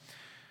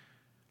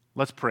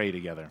Let's pray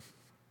together.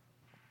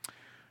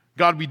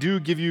 God, we do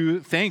give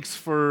you thanks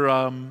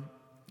for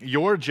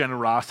your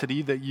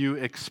generosity that you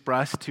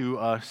express to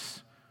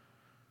us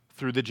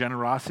through the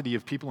generosity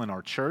of people in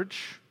our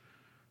church,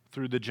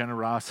 through the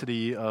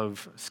generosity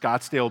of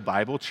Scottsdale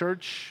Bible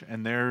Church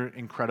and their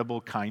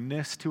incredible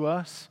kindness to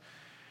us.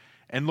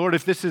 And Lord,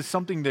 if this is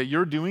something that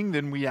you're doing,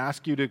 then we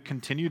ask you to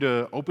continue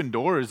to open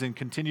doors and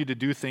continue to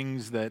do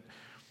things that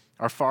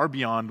are far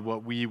beyond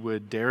what we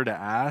would dare to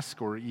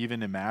ask or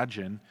even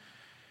imagine.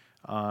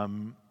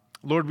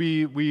 Lord,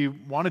 we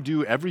want to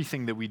do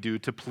everything that we do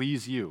to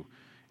please you.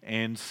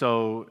 And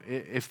so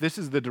if this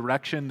is the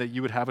direction that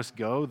you would have us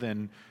go,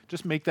 then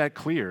just make that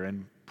clear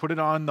and put it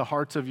on the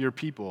hearts of your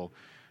people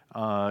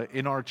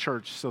in our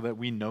church so that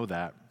we know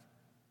that.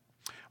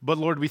 But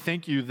Lord, we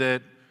thank you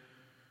that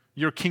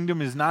your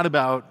kingdom is not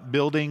about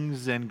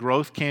buildings and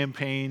growth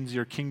campaigns.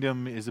 Your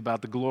kingdom is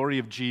about the glory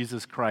of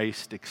Jesus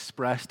Christ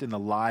expressed in the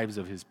lives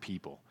of his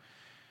people.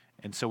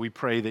 And so we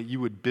pray that you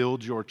would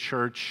build your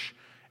church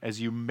as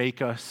you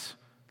make us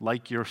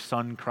like your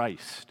Son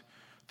Christ,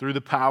 through the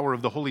power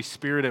of the Holy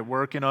Spirit at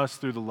work in us,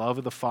 through the love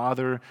of the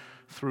Father,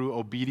 through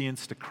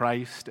obedience to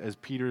Christ, as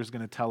Peter is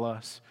going to tell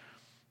us.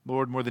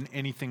 Lord, more than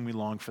anything, we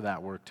long for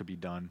that work to be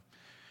done.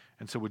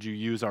 And so would you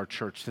use our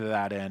church to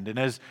that end? And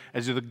as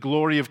the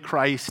glory of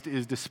Christ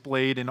is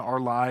displayed in our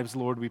lives,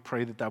 Lord, we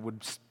pray that that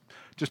would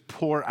just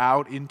pour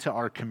out into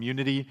our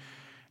community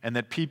and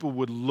that people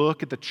would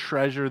look at the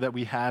treasure that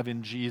we have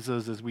in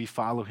Jesus as we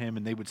follow him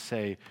and they would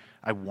say,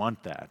 I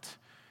want that.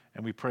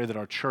 And we pray that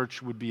our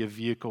church would be a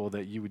vehicle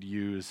that you would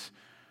use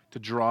to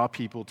draw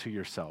people to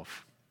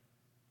yourself.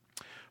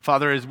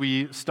 Father, as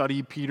we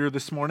study Peter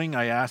this morning,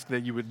 I ask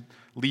that you would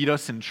lead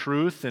us in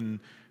truth and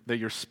that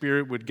your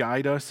Spirit would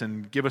guide us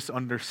and give us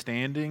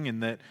understanding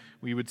and that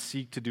we would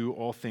seek to do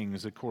all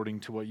things according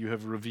to what you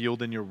have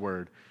revealed in your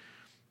word.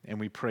 And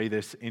we pray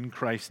this in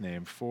Christ's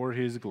name for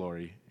his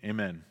glory.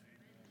 Amen.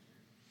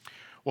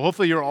 Well,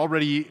 hopefully you're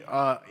already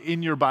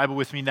in your Bible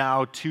with me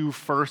now to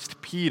 1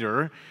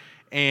 Peter.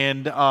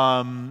 And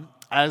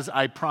as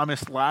I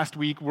promised last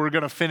week, we're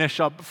going to finish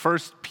up 1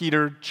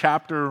 Peter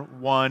chapter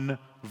 1,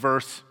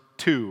 verse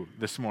 2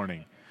 this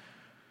morning.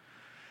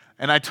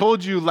 And I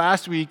told you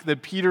last week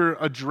that Peter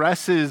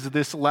addresses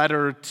this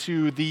letter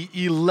to the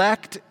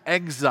elect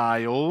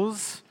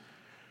exiles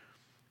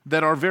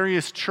that are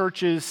various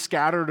churches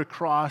scattered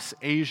across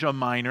Asia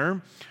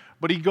Minor.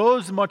 But he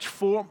goes much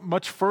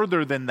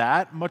further than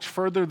that, much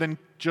further than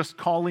just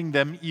calling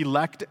them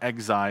elect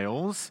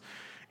exiles.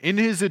 In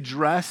his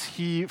address,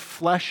 he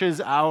fleshes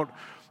out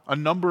a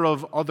number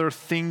of other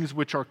things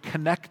which are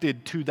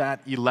connected to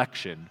that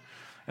election.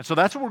 And so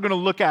that's what we're going to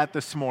look at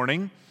this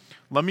morning.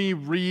 Let me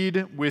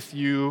read with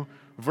you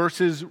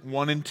verses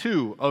 1 and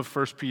 2 of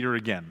 1 Peter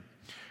again.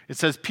 It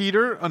says,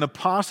 Peter, an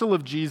apostle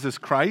of Jesus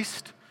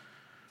Christ,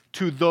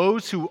 to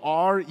those who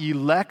are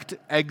elect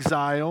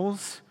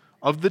exiles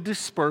of the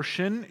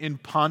dispersion in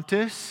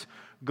Pontus,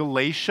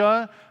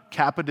 Galatia,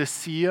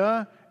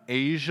 Cappadocia,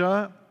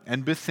 Asia,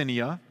 and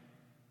Bithynia,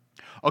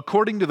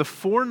 according to the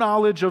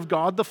foreknowledge of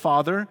God the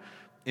Father,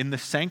 in the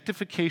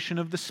sanctification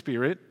of the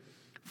Spirit,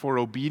 for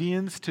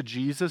obedience to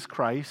Jesus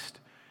Christ,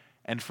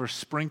 and for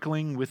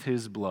sprinkling with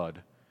his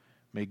blood,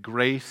 may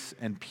grace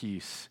and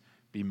peace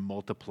be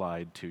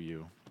multiplied to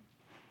you.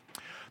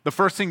 The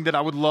first thing that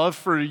I would love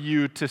for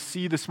you to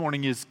see this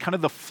morning is kind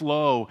of the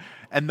flow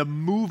and the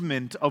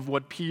movement of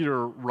what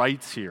Peter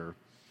writes here.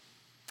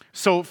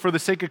 So for the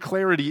sake of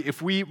clarity,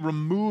 if we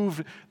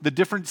remove the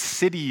different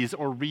cities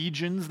or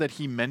regions that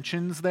he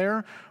mentions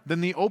there,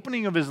 then the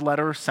opening of his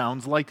letter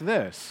sounds like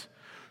this.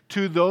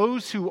 To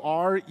those who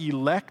are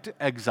elect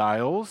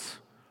exiles,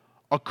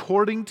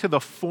 according to the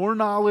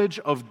foreknowledge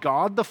of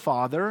God the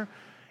Father,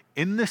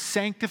 in the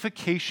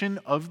sanctification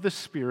of the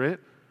Spirit,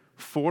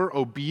 for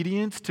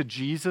obedience to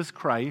Jesus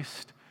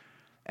Christ,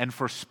 and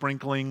for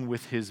sprinkling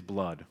with his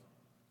blood.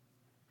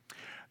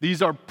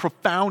 These are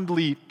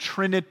profoundly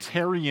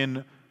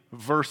Trinitarian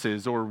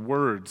verses or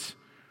words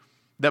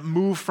that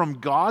move from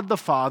God the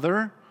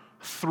Father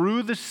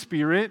through the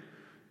Spirit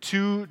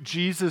to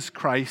Jesus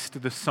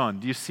Christ the Son.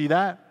 Do you see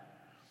that?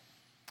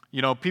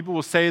 You know, people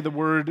will say the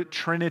word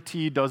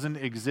Trinity doesn't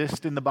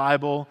exist in the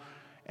Bible,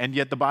 and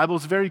yet the Bible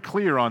is very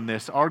clear on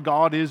this. Our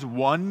God is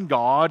one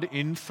God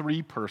in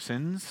three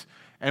persons,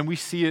 and we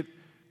see it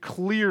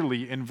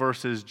clearly in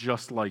verses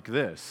just like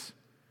this.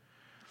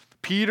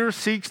 Peter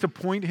seeks to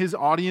point his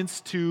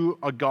audience to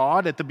a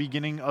God at the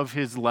beginning of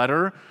his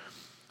letter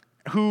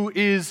who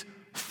is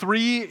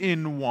three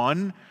in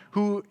one,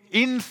 who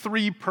in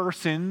three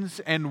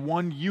persons and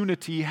one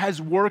unity has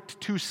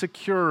worked to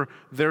secure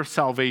their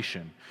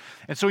salvation.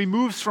 And so he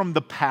moves from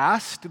the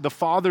past, the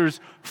Father's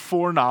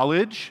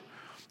foreknowledge,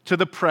 to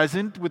the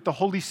present with the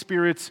Holy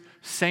Spirit's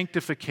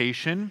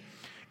sanctification,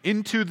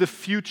 into the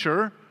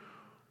future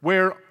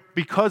where,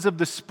 because of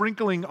the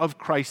sprinkling of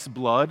Christ's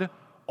blood,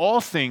 all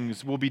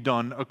things will be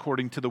done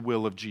according to the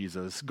will of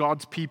Jesus.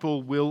 God's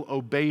people will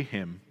obey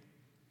him,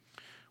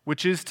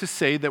 which is to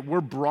say that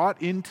we're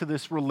brought into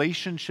this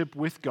relationship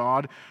with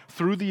God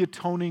through the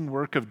atoning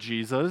work of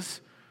Jesus,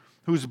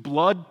 whose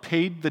blood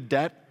paid the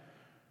debt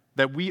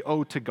that we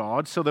owe to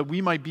God so that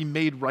we might be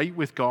made right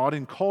with God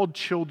and called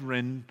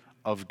children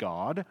of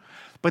God.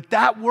 But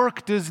that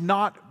work does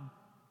not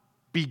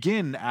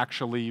begin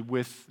actually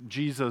with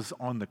Jesus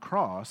on the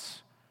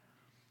cross.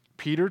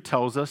 Peter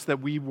tells us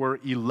that we were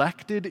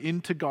elected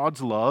into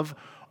God's love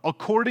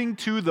according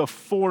to the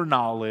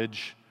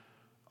foreknowledge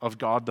of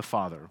God the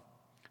Father.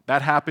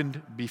 That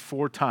happened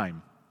before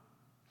time.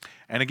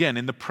 And again,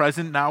 in the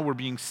present now, we're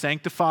being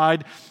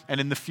sanctified, and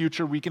in the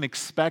future, we can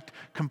expect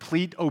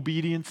complete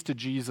obedience to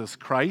Jesus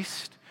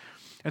Christ.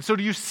 And so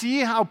do you see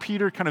how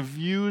Peter kind of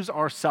views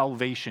our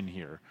salvation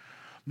here?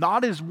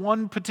 Not as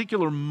one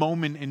particular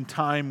moment in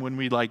time when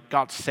we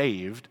got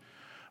saved,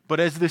 but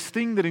as this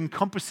thing that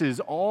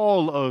encompasses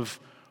all of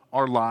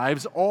our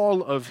lives,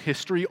 all of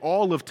history,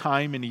 all of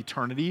time and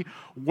eternity,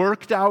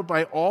 worked out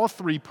by all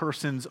three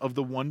persons of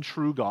the one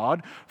true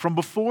God, from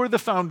before the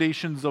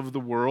foundations of the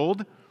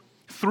world,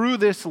 through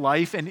this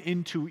life and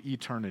into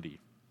eternity.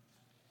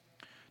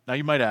 Now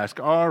you might ask,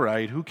 all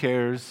right, who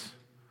cares?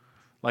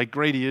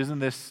 Grady, isn't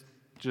this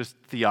just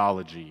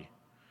theology?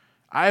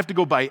 I have to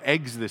go buy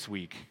eggs this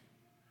week.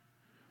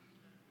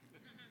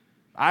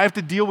 I have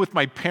to deal with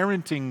my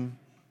parenting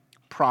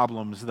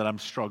problems that I'm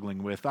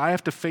struggling with. I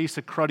have to face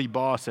a cruddy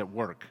boss at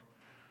work.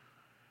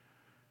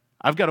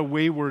 I've got a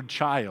wayward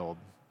child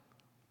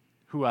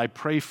who I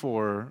pray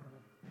for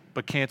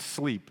but can't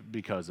sleep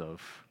because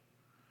of.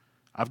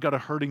 I've got a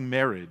hurting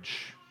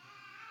marriage.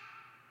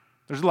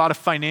 There's a lot of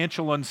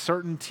financial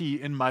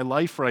uncertainty in my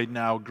life right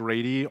now,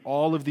 Grady.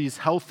 All of these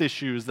health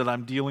issues that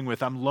I'm dealing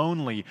with. I'm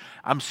lonely.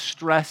 I'm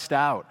stressed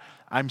out.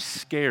 I'm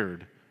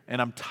scared.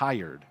 And I'm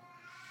tired.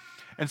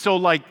 And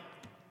so,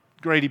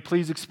 Grady,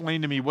 please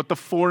explain to me what the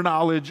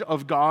foreknowledge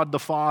of God the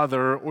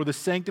Father or the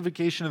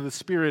sanctification of the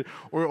Spirit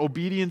or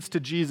obedience to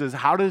Jesus,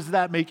 how does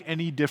that make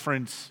any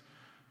difference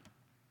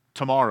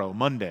tomorrow,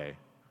 Monday,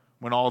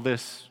 when all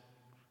this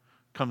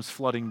comes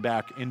flooding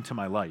back into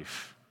my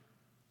life?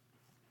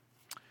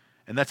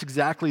 And that's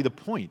exactly the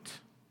point.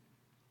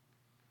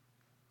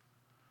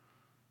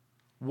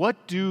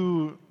 What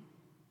do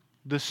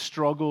the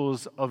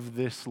struggles of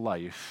this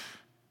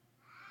life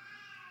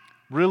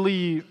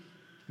really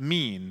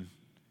mean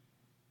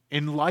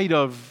in light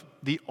of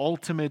the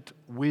ultimate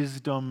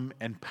wisdom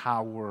and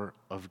power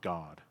of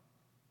God?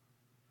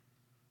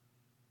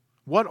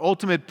 What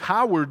ultimate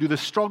power do the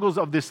struggles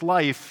of this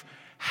life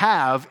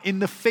have in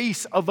the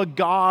face of a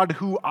God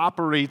who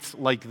operates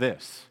like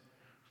this?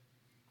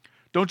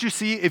 Don't you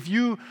see, if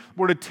you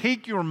were to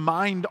take your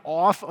mind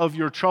off of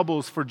your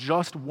troubles for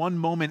just one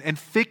moment and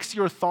fix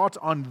your thoughts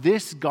on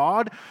this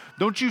God,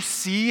 don't you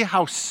see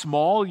how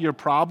small your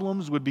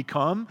problems would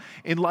become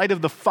in light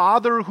of the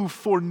Father who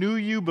foreknew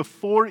you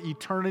before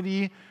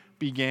eternity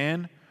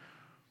began?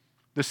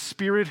 The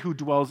Spirit who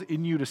dwells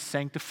in you to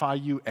sanctify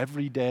you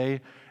every day,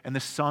 and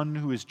the Son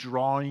who is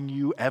drawing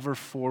you ever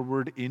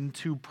forward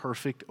into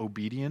perfect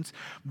obedience.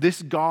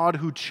 This God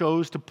who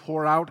chose to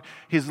pour out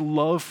his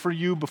love for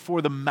you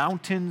before the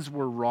mountains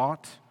were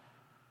wrought.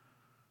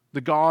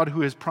 The God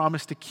who has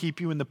promised to keep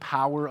you in the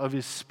power of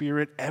his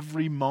Spirit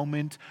every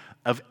moment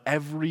of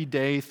every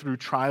day through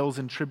trials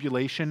and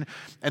tribulation.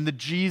 And the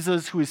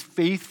Jesus who is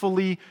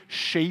faithfully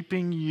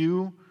shaping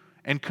you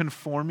and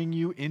conforming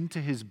you into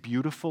his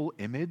beautiful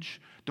image.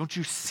 Don't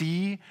you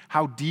see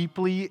how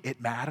deeply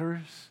it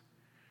matters?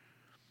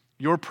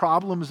 Your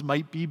problems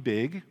might be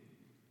big,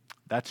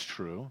 that's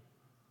true,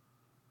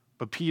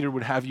 but Peter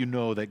would have you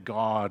know that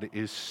God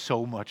is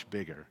so much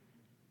bigger.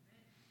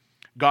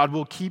 God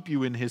will keep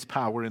you in his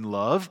power and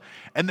love,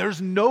 and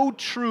there's no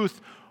truth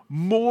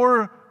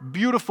more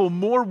beautiful,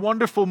 more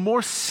wonderful,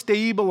 more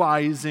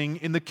stabilizing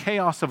in the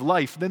chaos of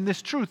life than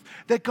this truth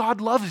that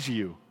God loves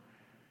you.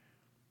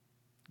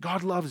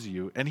 God loves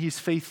you, and he's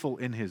faithful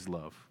in his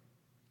love.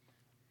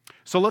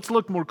 So let's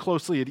look more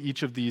closely at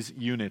each of these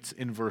units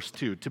in verse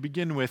 2. To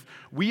begin with,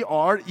 we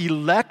are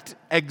elect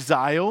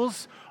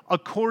exiles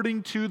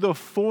according to the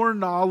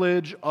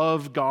foreknowledge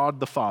of God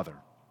the Father.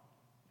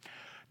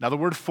 Now, the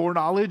word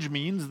foreknowledge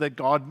means that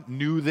God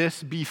knew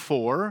this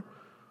before.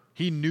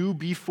 He knew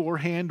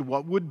beforehand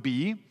what would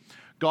be.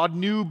 God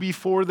knew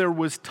before there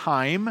was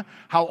time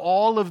how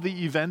all of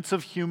the events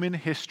of human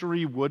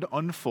history would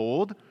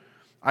unfold.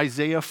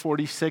 Isaiah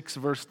 46,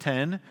 verse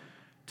 10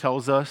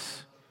 tells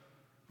us,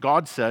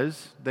 God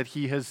says that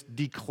he has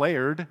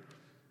declared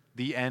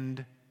the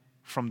end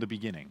from the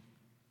beginning.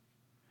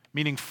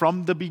 Meaning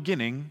from the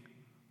beginning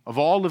of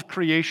all of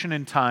creation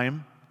and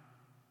time,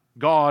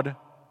 God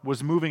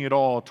was moving it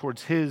all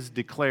towards his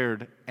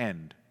declared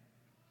end.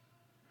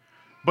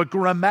 But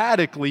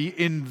grammatically,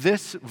 in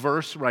this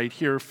verse right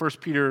here, 1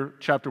 Peter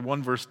chapter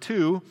 1, verse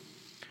 2,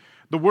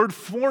 the word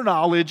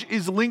foreknowledge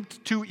is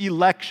linked to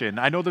election.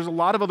 I know there's a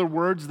lot of other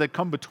words that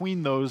come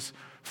between those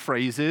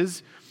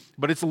phrases,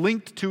 but it's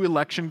linked to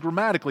election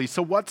grammatically.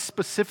 So what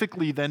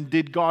specifically then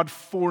did God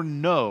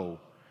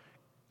foreknow?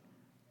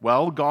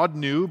 Well, God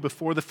knew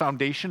before the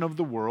foundation of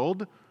the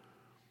world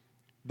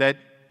that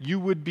you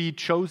would be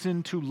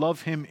chosen to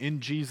love him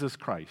in Jesus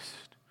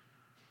Christ,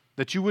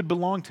 that you would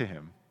belong to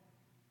him,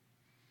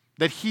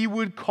 that he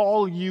would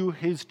call you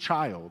his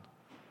child.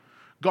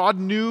 God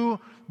knew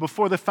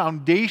before the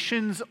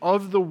foundations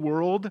of the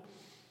world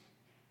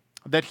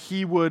that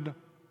he would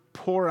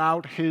pour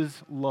out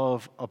his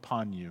love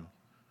upon you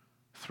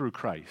through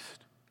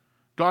Christ.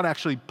 God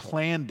actually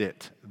planned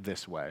it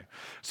this way.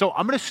 So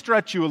I'm going to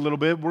stretch you a little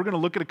bit. We're going to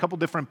look at a couple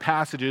different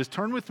passages.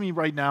 Turn with me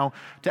right now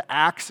to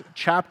Acts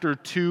chapter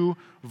 2,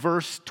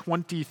 verse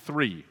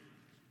 23.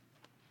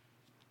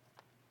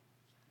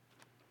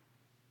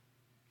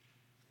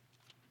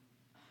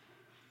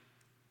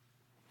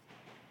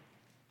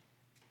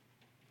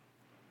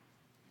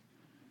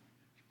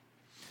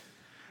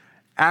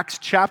 Acts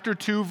chapter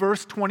 2,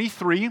 verse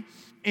 23.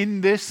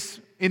 In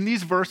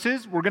these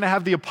verses, we're going to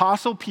have the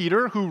Apostle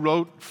Peter, who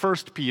wrote 1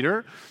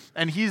 Peter,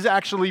 and he's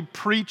actually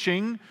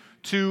preaching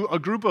to a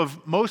group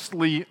of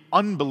mostly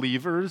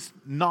unbelievers,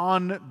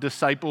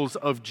 non-disciples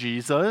of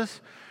Jesus.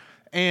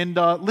 And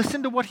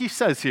listen to what he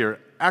says here.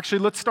 Actually,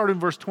 let's start in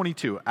verse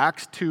 22.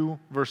 Acts 2,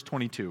 verse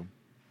 22.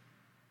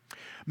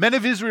 Men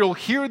of Israel,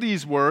 hear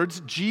these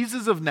words.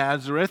 Jesus of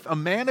Nazareth, a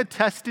man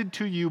attested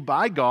to you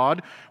by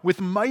God with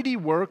mighty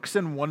works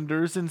and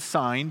wonders and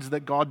signs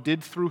that God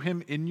did through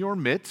him in your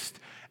midst,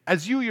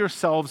 as you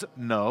yourselves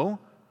know,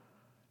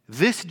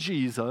 this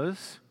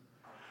Jesus,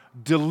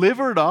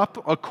 delivered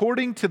up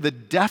according to the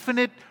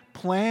definite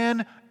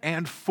plan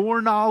and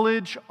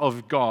foreknowledge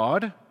of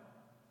God,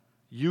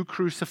 you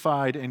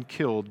crucified and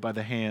killed by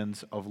the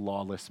hands of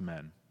lawless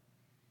men.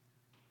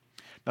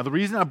 Now, the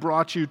reason I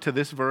brought you to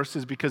this verse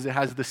is because it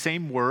has the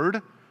same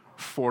word,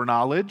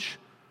 foreknowledge.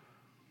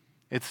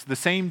 It's the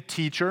same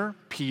teacher,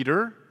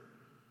 Peter.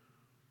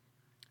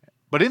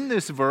 But in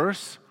this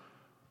verse,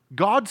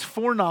 God's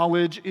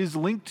foreknowledge is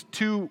linked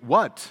to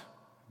what?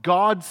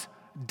 God's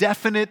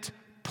definite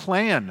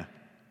plan.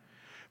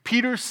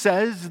 Peter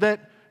says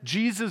that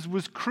Jesus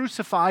was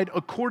crucified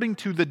according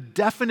to the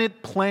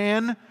definite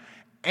plan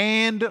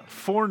and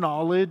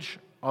foreknowledge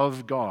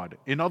of God.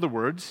 In other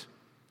words,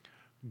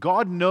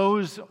 God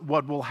knows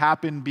what will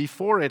happen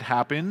before it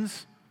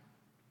happens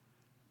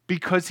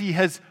because he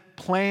has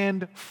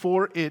planned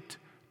for it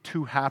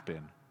to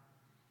happen.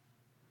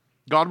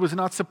 God was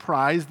not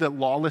surprised that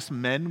lawless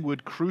men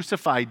would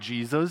crucify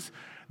Jesus.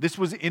 This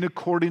was in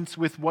accordance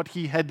with what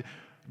he had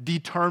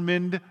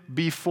determined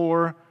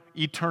before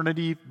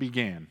eternity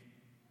began.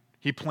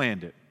 He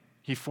planned it.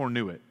 He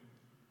foreknew it.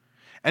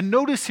 And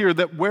notice here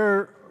that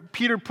where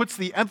Peter puts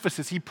the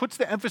emphasis, he puts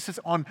the emphasis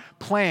on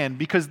plan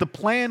because the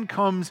plan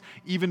comes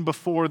even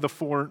before the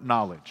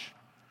foreknowledge.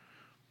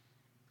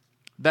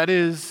 That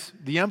is,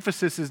 the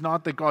emphasis is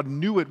not that God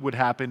knew it would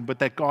happen, but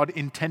that God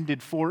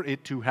intended for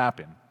it to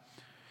happen.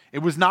 It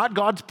was not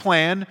God's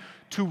plan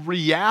to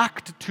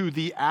react to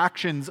the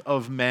actions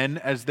of men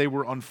as they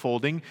were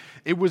unfolding.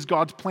 It was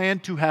God's plan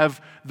to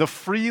have the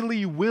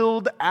freely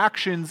willed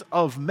actions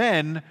of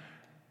men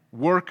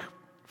work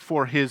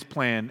for his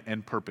plan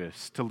and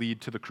purpose to lead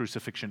to the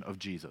crucifixion of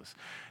Jesus.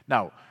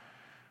 Now,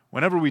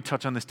 whenever we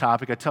touch on this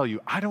topic, I tell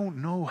you, I don't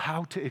know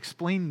how to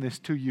explain this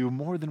to you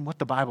more than what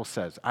the Bible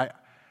says. I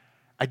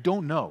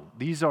don't know.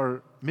 These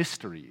are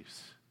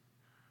mysteries.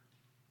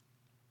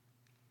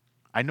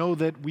 I know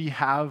that we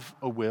have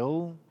a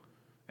will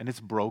and it's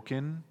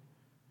broken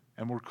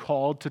and we're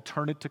called to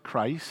turn it to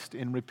Christ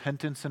in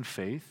repentance and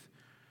faith.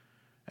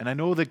 And I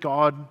know that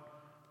God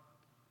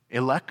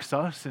elects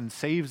us and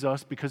saves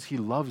us because he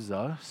loves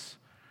us.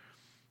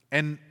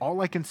 And all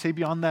I can say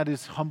beyond that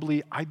is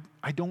humbly,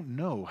 I don't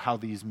know how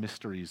these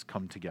mysteries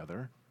come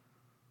together.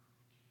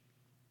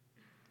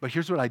 But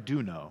here's what I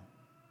do know.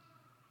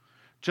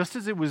 Just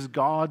as it was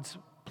God's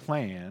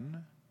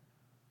plan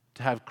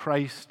to have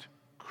Christ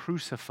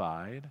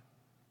crucified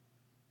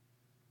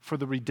for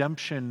the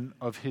redemption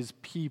of his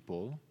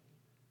people,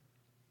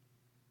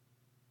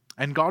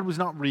 and God was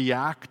not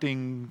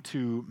reacting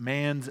to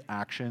man's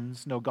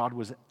actions. No, God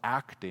was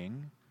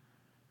acting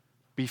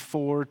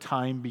before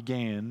time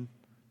began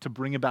to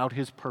bring about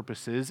his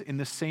purposes. In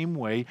the same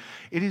way,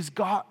 it is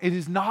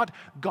not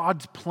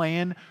God's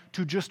plan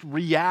to just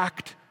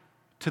react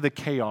to the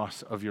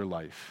chaos of your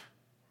life.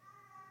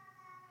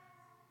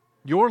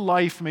 Your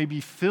life may be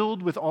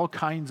filled with all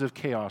kinds of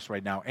chaos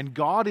right now, and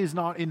God is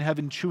not in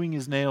heaven chewing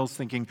his nails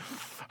thinking,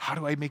 how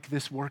do I make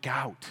this work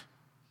out?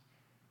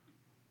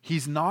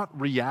 He's not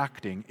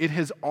reacting. It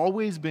has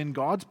always been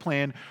God's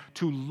plan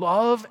to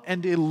love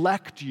and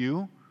elect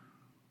you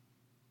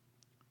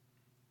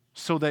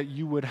so that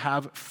you would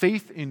have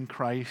faith in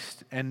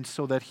Christ and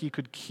so that he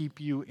could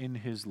keep you in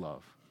his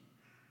love.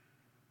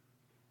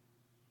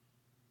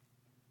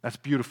 That's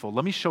beautiful.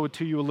 Let me show it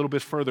to you a little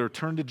bit further.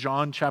 Turn to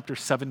John chapter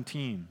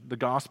 17, the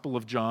Gospel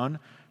of John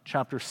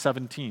chapter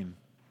 17.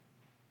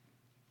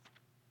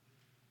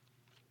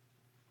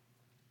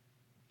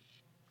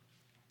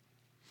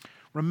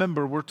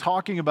 Remember, we're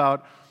talking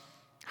about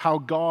how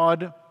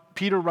God,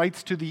 Peter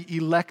writes to the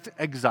elect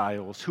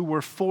exiles who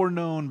were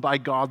foreknown by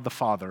God the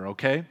Father,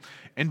 okay?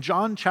 In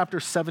John chapter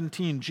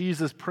 17,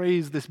 Jesus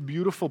prays this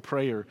beautiful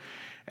prayer.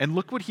 And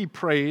look what he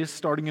prays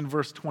starting in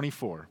verse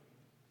 24.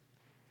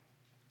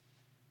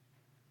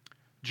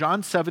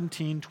 John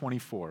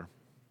 17:24.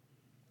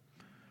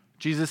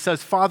 Jesus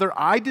says, Father,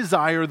 I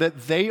desire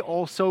that they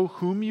also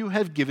whom you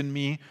have given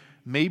me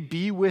may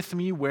be with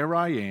me where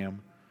I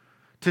am,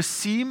 to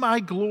see my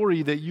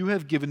glory that you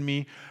have given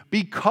me,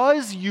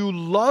 because you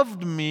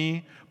loved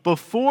me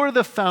before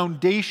the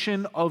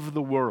foundation of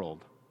the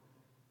world.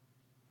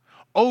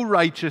 O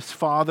righteous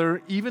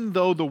Father, even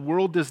though the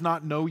world does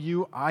not know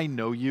you, I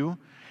know you,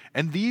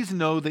 and these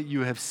know that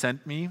you have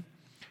sent me.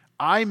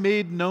 I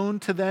made known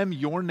to them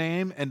your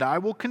name, and I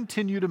will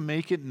continue to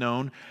make it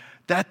known,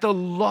 that the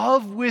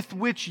love with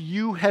which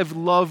you have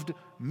loved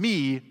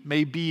me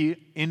may be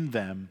in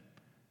them,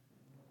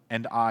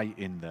 and I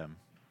in them.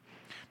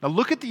 Now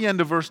look at the end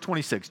of verse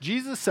 26.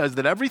 Jesus says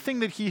that everything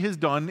that he has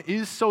done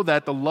is so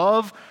that the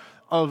love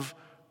of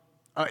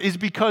is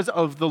because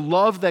of the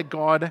love that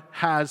God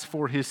has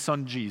for his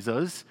son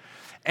Jesus,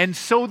 and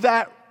so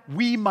that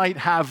we might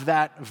have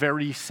that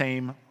very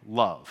same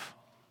love.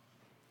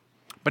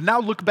 But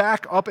now look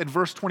back up at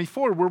verse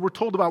 24, where we're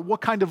told about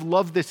what kind of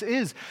love this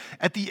is.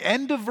 At the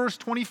end of verse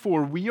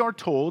 24, we are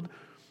told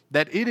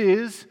that it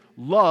is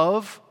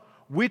love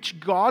which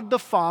God the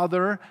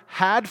Father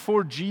had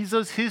for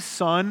Jesus, his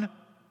Son,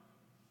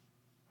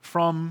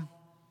 from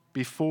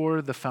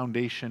before the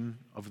foundation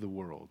of the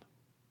world.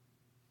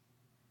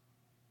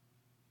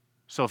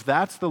 So if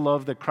that's the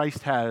love that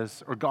Christ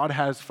has, or God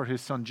has for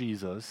his Son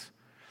Jesus,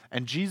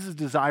 and Jesus'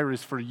 desire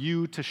is for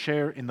you to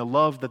share in the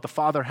love that the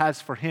Father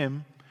has for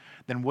him,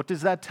 then what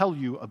does that tell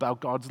you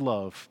about God's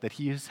love that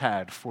he has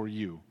had for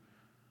you?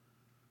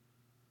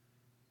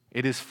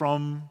 It is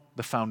from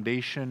the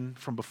foundation,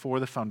 from before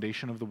the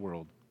foundation of the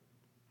world.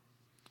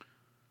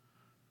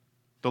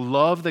 The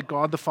love that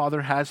God the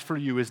Father has for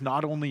you is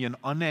not only an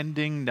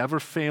unending,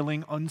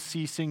 never-failing,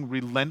 unceasing,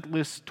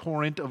 relentless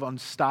torrent of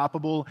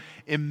unstoppable,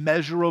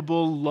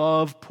 immeasurable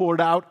love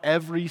poured out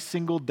every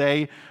single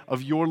day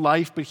of your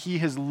life, but he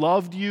has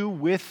loved you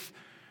with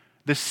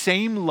the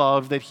same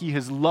love that he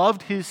has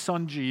loved his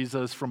Son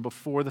Jesus from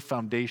before the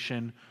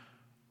foundation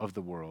of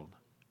the world.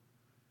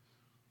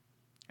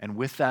 And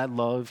with that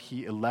love,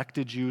 he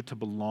elected you to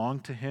belong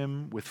to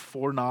him with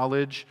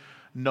foreknowledge,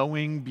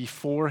 knowing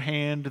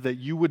beforehand that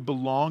you would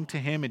belong to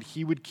him and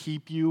he would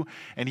keep you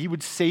and he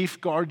would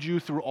safeguard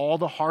you through all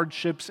the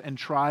hardships and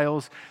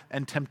trials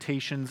and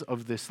temptations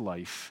of this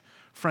life.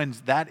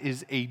 Friends, that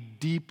is a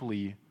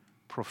deeply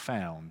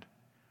profound,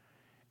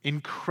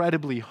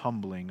 incredibly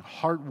humbling,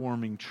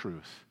 heartwarming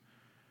truth.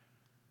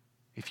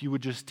 If you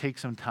would just take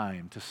some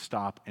time to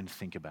stop and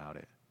think about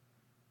it.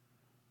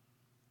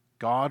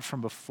 God,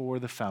 from before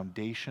the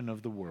foundation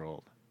of the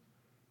world,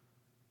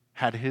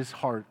 had his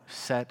heart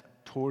set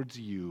towards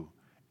you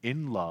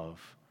in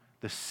love,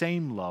 the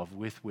same love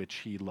with which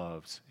he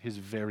loves his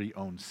very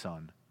own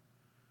Son.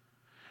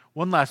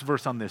 One last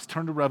verse on this.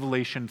 Turn to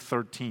Revelation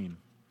 13.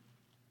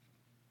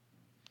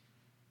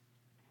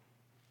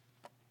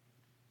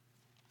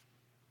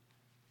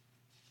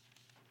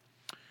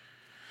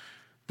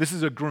 This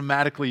is a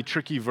grammatically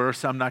tricky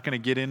verse. I'm not going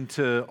to get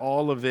into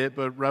all of it,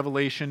 but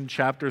Revelation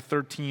chapter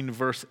 13,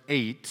 verse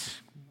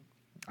 8.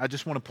 I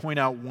just want to point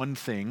out one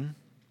thing.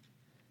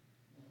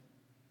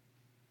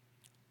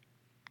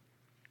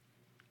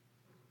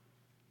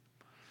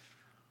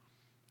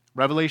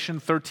 Revelation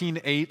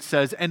 13:8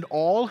 says, "And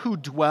all who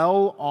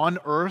dwell on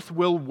earth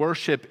will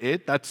worship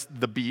it," that's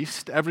the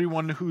beast,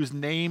 "everyone whose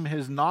name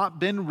has not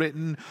been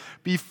written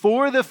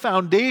before the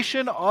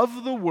foundation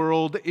of the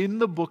world in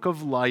the book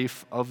of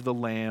life of the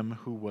Lamb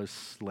who was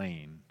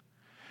slain."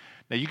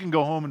 Now you can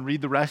go home and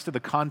read the rest of the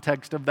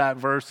context of that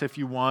verse if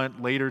you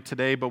want later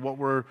today, but what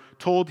we're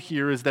told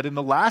here is that in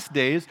the last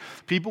days,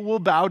 people will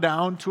bow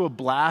down to a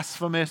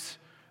blasphemous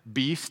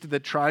beast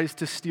that tries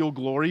to steal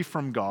glory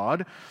from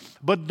God,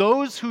 but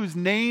those whose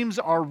names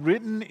are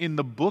written in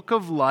the book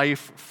of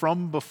life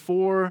from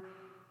before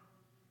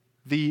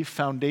the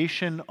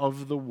foundation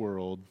of the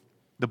world,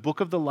 the book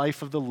of the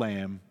life of the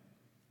Lamb,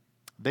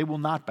 they will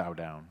not bow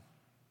down.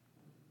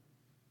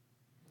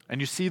 And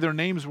you see, their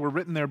names were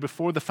written there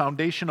before the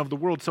foundation of the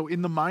world. So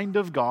in the mind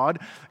of God,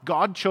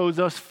 God chose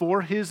us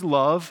for his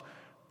love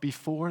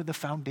before the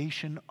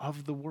foundation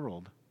of the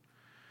world.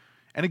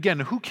 And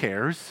again, who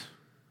cares?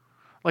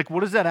 Like,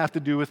 what does that have to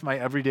do with my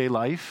everyday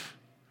life?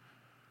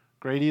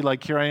 Grady,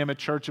 like, here I am at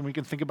church and we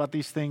can think about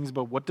these things,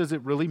 but what does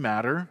it really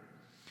matter?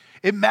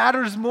 It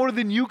matters more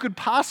than you could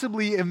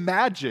possibly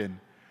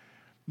imagine.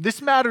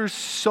 This matters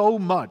so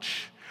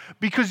much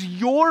because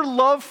your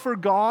love for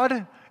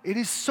God, it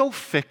is so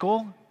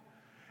fickle.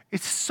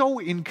 It's so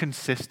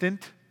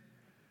inconsistent.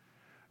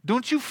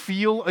 Don't you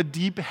feel a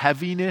deep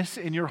heaviness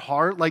in your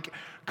heart? Like,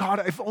 God,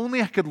 if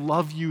only I could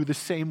love you the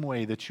same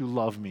way that you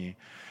love me.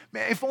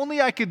 Man, if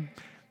only I could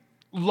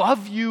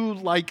love you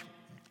like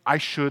I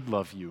should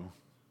love you.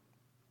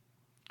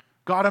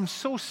 God, I'm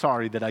so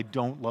sorry that I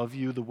don't love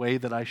you the way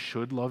that I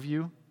should love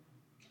you.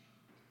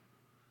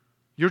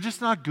 You're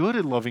just not good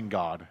at loving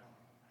God.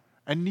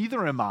 And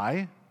neither am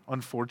I,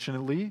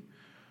 unfortunately.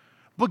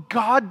 But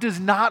God does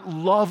not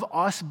love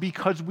us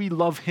because we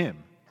love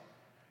him.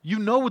 You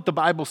know what the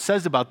Bible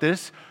says about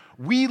this.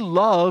 We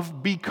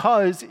love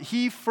because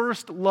he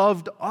first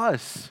loved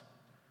us.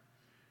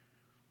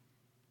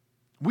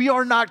 We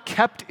are not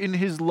kept in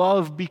his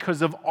love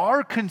because of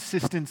our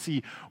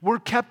consistency. We're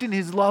kept in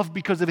his love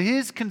because of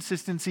his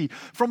consistency.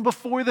 From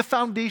before the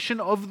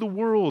foundation of the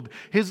world,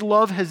 his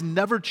love has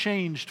never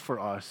changed for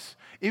us.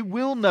 It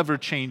will never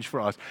change for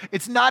us.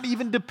 It's not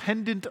even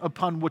dependent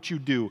upon what you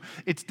do.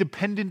 It's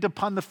dependent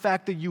upon the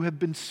fact that you have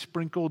been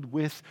sprinkled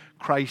with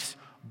Christ's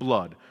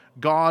blood.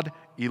 God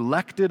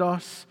elected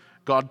us.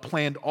 God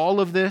planned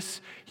all of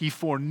this. He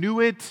foreknew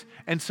it.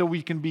 And so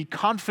we can be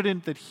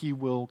confident that he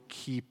will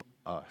keep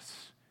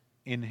us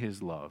in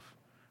his love.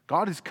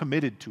 God is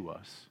committed to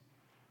us.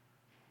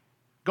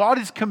 God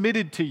is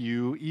committed to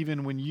you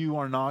even when you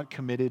are not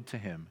committed to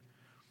him.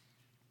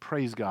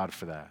 Praise God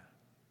for that.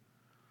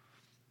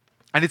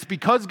 And it's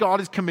because God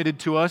is committed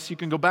to us, you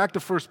can go back to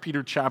 1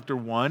 Peter chapter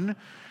 1,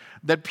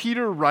 that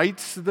Peter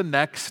writes the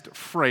next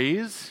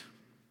phrase.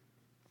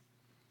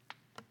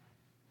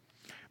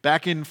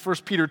 Back in 1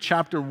 Peter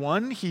chapter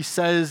 1, he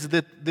says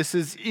that this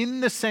is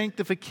in the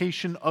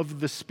sanctification of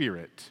the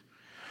Spirit.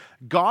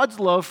 God's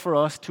love for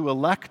us to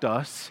elect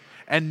us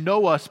and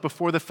know us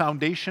before the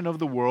foundation of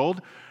the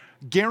world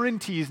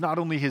guarantees not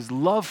only his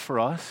love for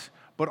us,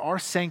 but our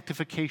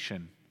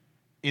sanctification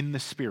in the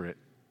Spirit.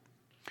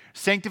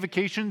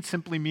 Sanctification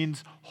simply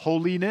means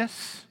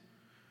holiness.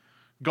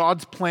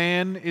 God's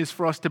plan is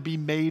for us to be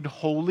made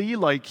holy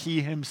like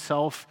he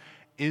himself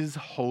is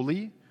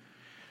holy.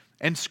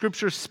 And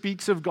Scripture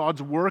speaks of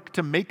God's work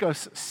to make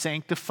us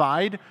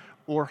sanctified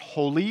or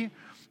holy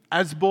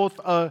as both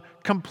a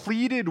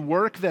completed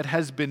work that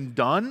has been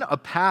done, a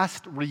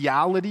past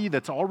reality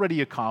that's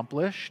already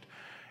accomplished,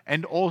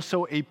 and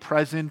also a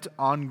present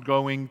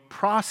ongoing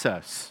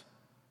process.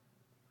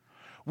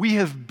 We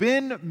have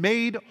been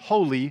made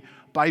holy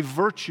by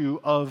virtue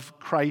of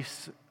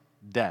Christ's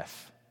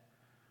death.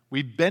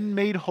 We've been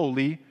made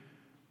holy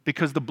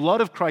because the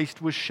blood of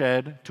Christ was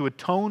shed to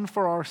atone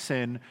for our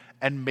sin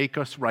and make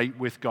us right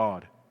with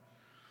God.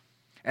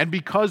 And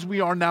because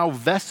we are now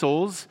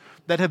vessels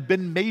that have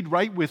been made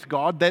right with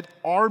God, that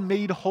are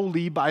made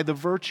holy by the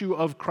virtue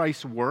of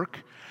Christ's work,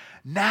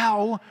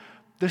 now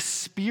the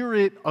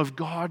Spirit of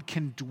God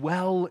can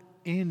dwell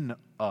in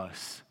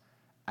us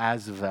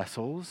as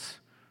vessels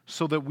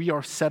so that we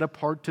are set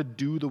apart to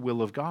do the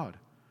will of God,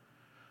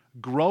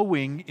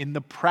 growing in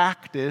the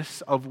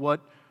practice of what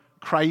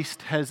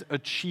Christ has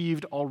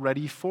achieved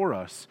already for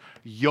us,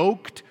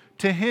 yoked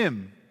to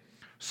him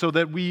so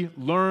that we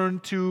learn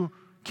to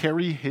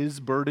carry his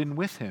burden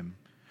with him.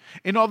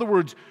 In other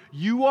words,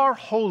 you are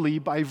holy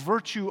by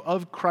virtue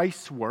of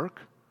Christ's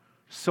work,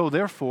 so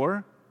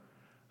therefore,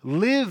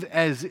 live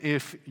as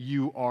if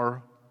you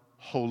are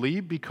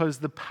holy because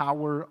the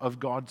power of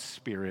God's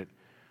Spirit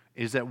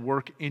is at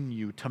work in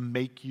you to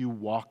make you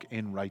walk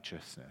in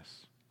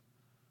righteousness.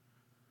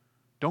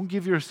 Don't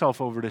give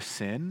yourself over to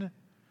sin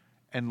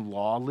and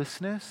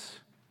lawlessness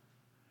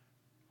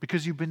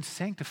because you've been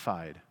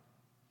sanctified.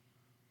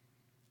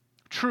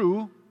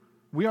 True,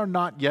 we are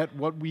not yet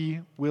what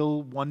we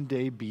will one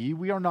day be.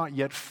 We are not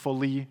yet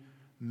fully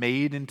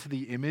made into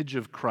the image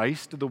of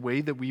Christ the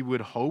way that we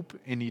would hope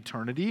in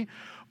eternity.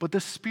 But the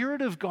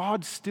Spirit of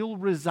God still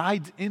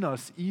resides in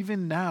us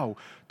even now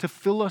to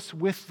fill us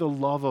with the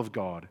love of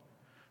God,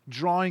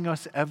 drawing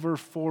us ever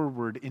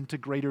forward into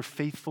greater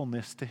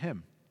faithfulness to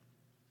him.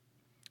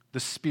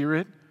 The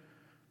Spirit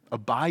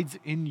abides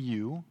in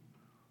you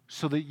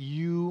so that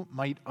you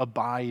might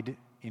abide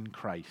in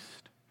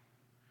Christ.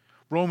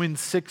 Romans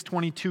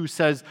 6:22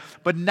 says,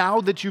 "But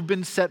now that you've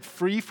been set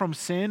free from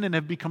sin and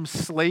have become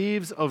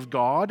slaves of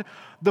God,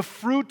 the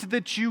fruit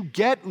that you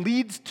get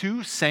leads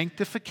to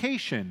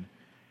sanctification,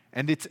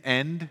 and its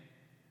end,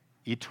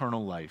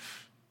 eternal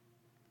life."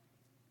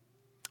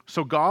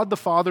 So God, the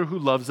Father who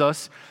loves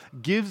us,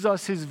 gives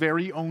us his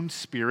very own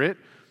Spirit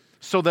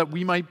so that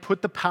we might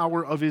put the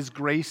power of his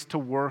grace to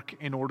work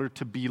in order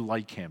to be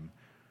like him.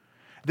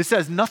 This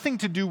has nothing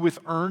to do with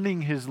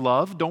earning his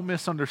love. Don't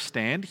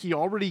misunderstand. He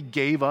already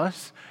gave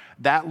us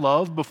that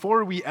love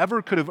before we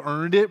ever could have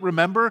earned it,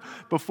 remember,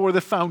 before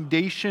the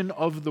foundation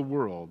of the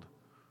world.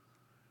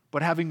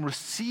 But having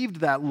received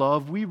that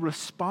love, we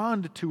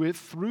respond to it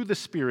through the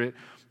Spirit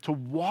to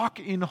walk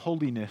in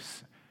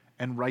holiness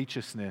and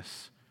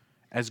righteousness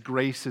as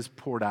grace is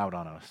poured out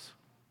on us.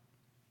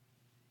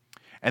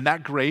 And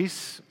that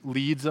grace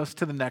leads us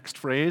to the next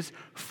phrase,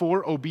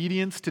 for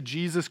obedience to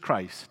Jesus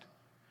Christ.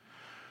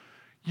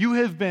 You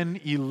have been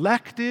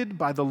elected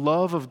by the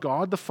love of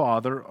God the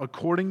Father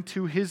according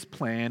to his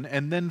plan,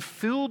 and then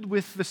filled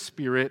with the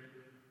Spirit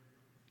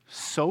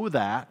so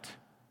that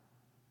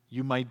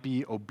you might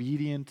be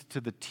obedient to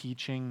the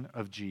teaching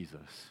of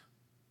Jesus.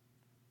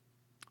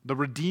 The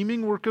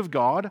redeeming work of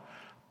God,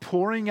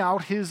 pouring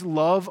out his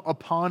love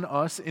upon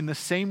us in the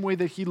same way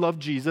that he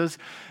loved Jesus,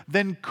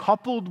 then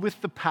coupled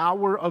with the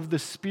power of the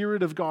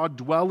Spirit of God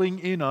dwelling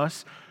in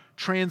us,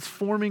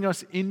 transforming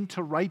us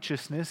into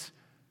righteousness,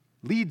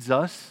 leads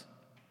us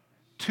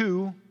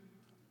to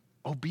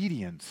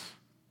obedience.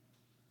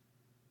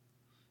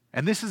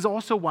 And this is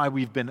also why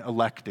we've been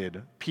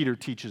elected, Peter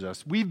teaches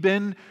us. We've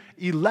been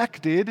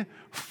elected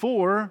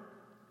for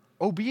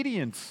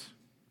obedience.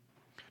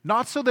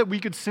 Not so that we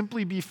could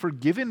simply be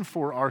forgiven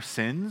for our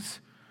sins,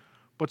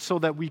 but so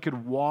that we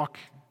could walk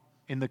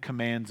in the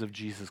commands of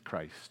Jesus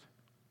Christ.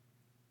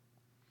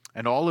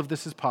 And all of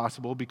this is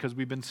possible because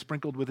we've been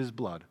sprinkled with his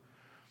blood.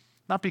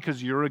 Not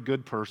because you're a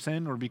good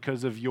person or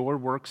because of your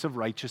works of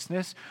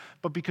righteousness,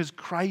 but because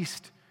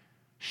Christ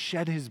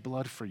shed his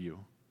blood for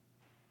you.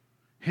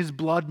 His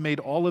blood made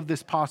all of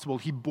this possible.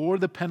 He bore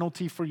the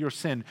penalty for your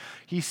sin.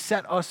 He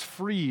set us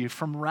free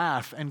from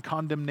wrath and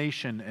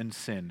condemnation and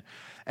sin.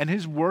 And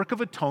his work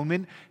of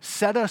atonement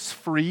set us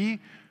free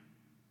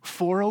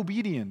for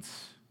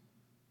obedience.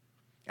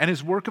 And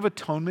his work of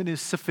atonement is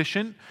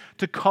sufficient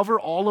to cover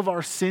all of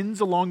our sins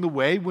along the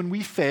way when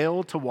we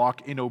fail to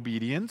walk in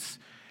obedience.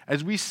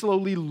 As we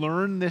slowly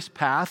learn this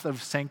path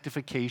of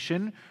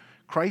sanctification,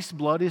 Christ's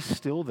blood is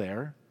still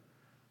there,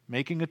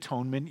 making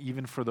atonement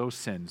even for those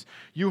sins.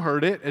 You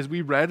heard it as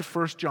we read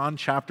 1 John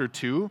chapter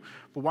 2,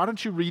 but why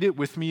don't you read it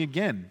with me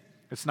again?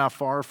 It's not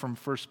far from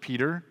 1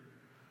 Peter.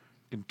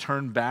 You can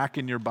turn back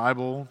in your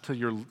Bible to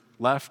your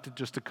left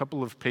just a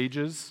couple of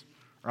pages,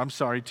 or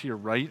to your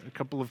right a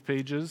couple of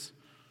pages.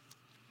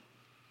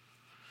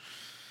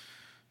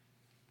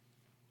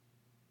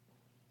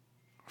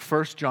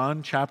 1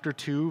 John chapter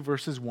 2,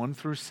 verses 1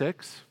 through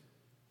 6.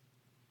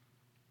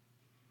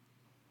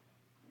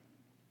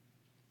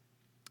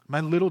 My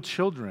little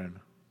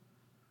children,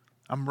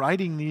 I'm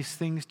writing these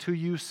things to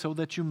you so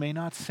that you may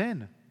not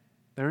sin.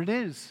 There it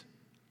is.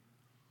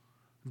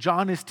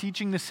 John is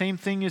teaching the same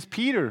thing as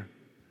Peter.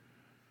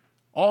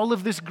 All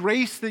of this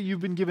grace that you've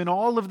been given,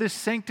 all of this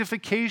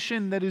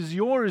sanctification that is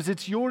yours,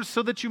 it's yours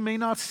so that you may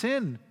not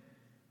sin.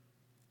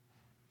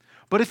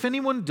 But if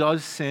anyone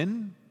does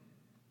sin,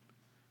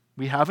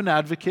 we have an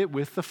advocate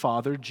with the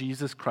Father,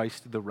 Jesus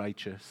Christ the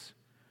righteous.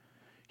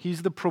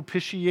 He's the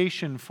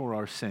propitiation for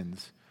our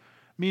sins,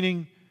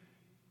 meaning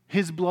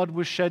his blood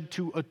was shed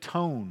to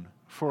atone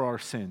for our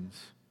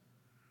sins.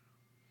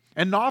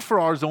 And not for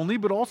ours only,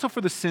 but also for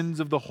the sins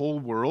of the whole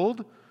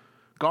world.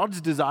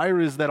 God's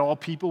desire is that all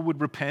people would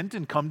repent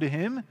and come to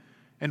him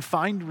and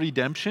find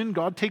redemption.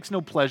 God takes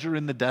no pleasure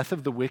in the death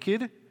of the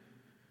wicked.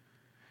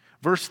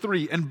 Verse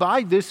 3, and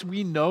by this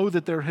we know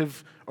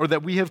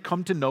that we have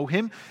come to know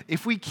him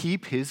if we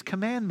keep his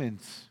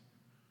commandments.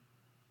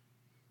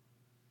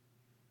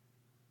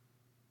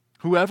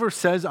 Whoever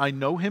says, I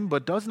know him,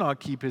 but does not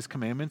keep his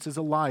commandments is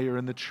a liar,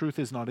 and the truth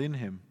is not in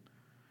him.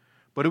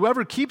 But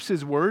whoever keeps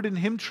his word, in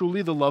him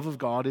truly the love of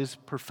God is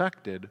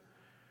perfected.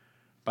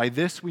 By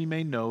this we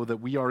may know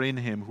that we are in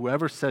him.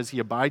 Whoever says he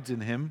abides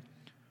in him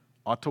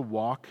ought to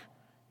walk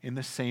in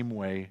the same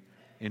way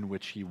in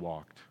which he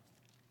walked.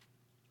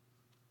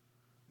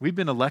 We've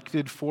been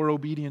elected for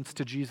obedience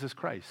to Jesus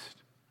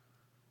Christ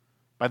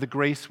by the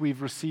grace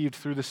we've received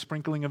through the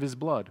sprinkling of his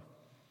blood.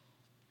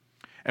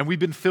 And we've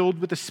been filled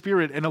with the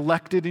Spirit and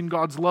elected in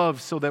God's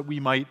love so that we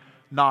might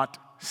not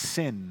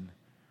sin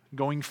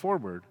going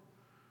forward,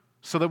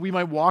 so that we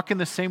might walk in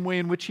the same way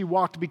in which he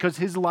walked, because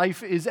his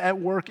life is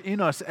at work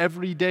in us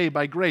every day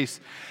by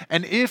grace.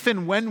 And if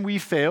and when we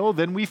fail,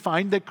 then we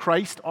find that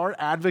Christ, our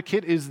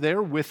advocate, is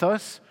there with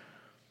us.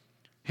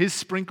 His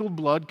sprinkled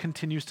blood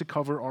continues to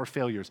cover our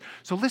failures.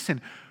 So listen,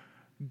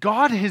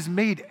 God has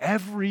made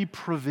every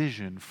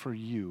provision for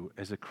you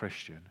as a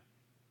Christian.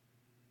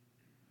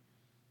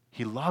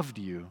 He loved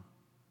you.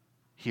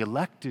 He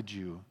elected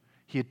you.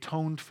 He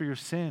atoned for your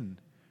sin.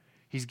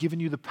 He's given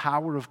you the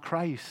power of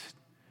Christ.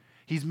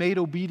 He's made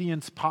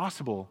obedience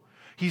possible.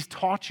 He's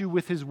taught you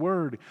with his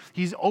word.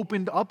 He's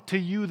opened up to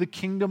you the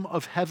kingdom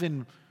of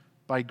heaven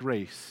by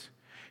grace.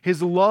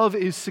 His love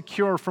is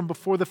secure from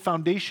before the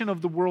foundation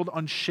of the world,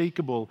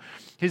 unshakable.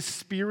 His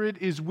Spirit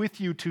is with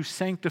you to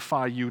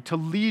sanctify you, to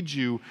lead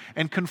you,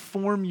 and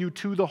conform you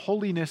to the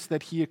holiness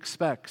that he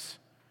expects.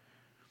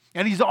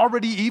 And he's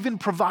already even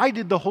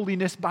provided the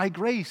holiness by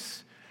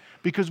grace,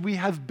 because we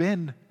have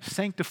been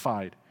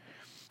sanctified.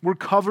 We're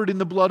covered in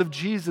the blood of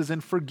Jesus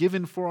and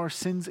forgiven for our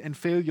sins and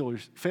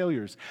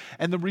failures.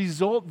 And the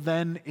result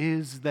then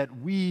is that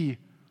we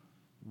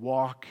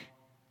walk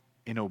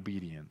in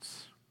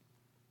obedience.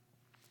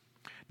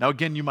 Now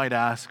again, you might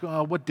ask,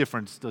 what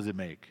difference does it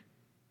make?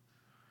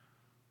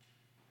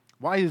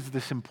 Why is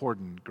this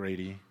important,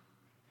 Grady?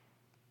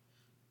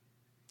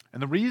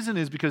 And the reason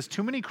is because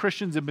too many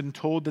Christians have been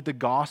told that the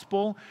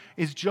gospel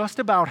is just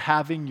about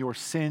having your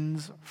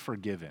sins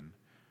forgiven.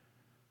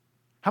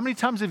 How many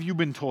times have you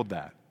been told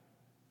that?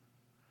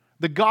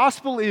 The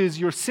gospel is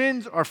your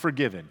sins are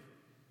forgiven.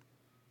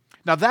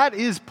 Now that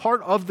is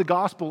part of the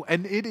gospel,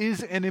 and it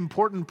is an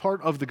important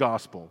part of the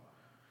gospel.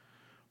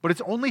 But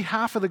it's only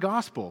half of the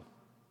gospel.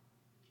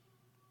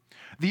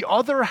 The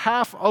other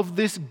half of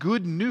this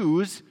good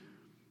news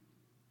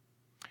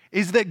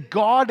is that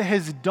God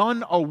has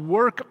done a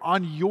work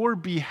on your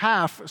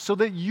behalf so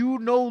that you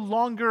no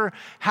longer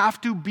have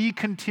to be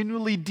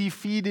continually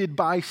defeated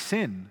by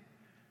sin.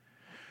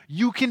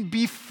 You can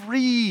be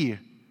free,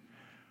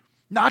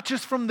 not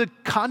just from the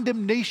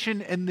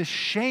condemnation and the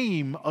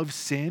shame of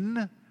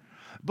sin,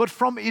 but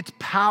from its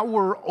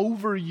power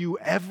over you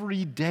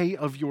every day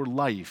of your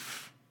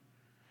life,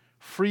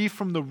 free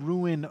from the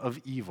ruin of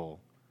evil.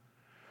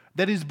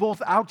 that is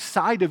both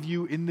outside of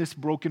you in this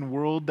broken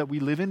world that we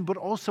live in, but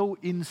also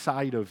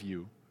inside of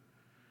you.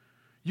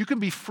 You can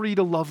be free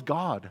to love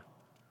God,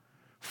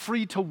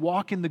 free to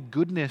walk in the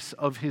goodness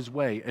of His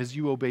way as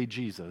you obey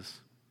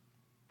Jesus.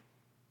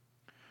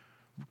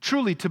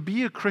 Truly, to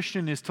be a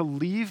Christian is to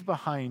leave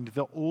behind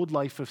the old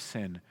life of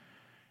sin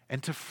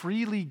and to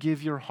freely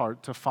give your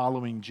heart to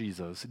following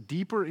Jesus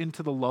deeper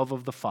into the love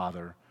of the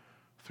Father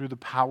through the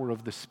power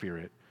of the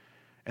Spirit.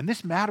 And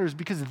this matters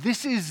because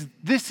this is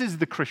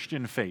the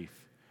Christian faith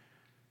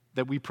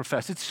that we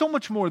profess. It's so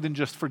much more than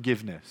just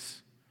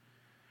forgiveness.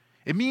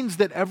 It means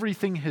that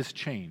everything has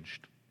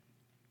changed.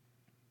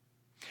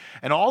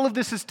 And all of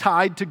this is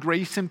tied to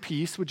grace and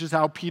peace, which is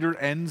how Peter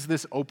ends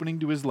this opening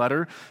to his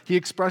letter. He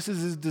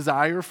expresses his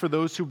desire for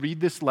those who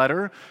read this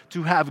letter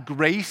to have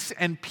grace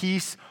and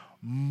peace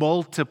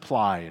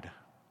multiplied.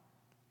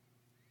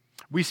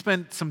 We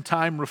spent some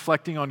time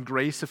reflecting on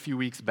grace a few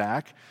weeks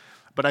back,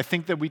 but I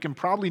think that we can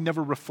probably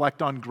never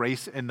reflect on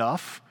grace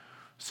enough.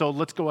 So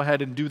let's go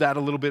ahead and do that a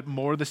little bit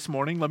more this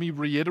morning. Let me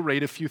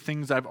reiterate a few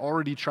things I've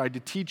already tried to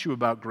teach you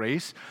about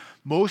grace.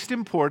 Most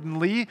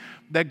importantly,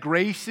 that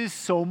grace is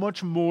so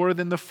much more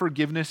than the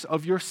forgiveness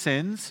of your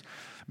sins.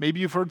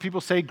 Maybe you've heard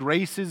people say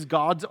grace is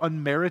God's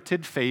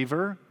unmerited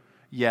favor.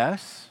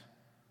 Yes,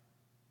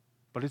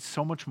 but it's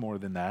so much more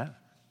than that.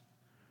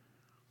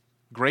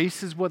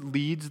 Grace is what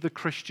leads the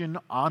Christian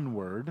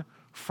onward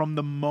from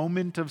the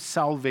moment of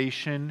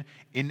salvation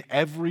in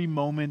every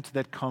moment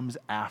that comes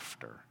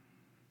after.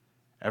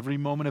 Every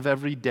moment of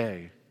every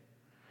day.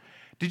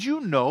 Did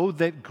you know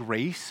that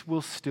grace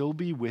will still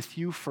be with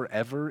you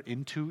forever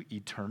into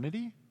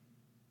eternity?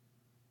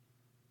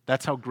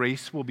 That's how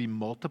grace will be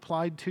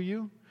multiplied to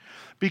you.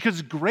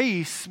 Because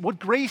grace, what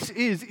grace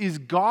is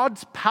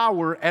God's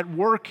power at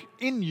work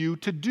in you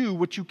to do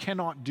what you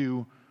cannot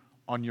do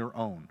on your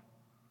own.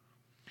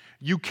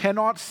 You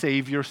cannot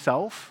save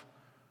yourself,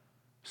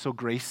 so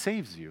grace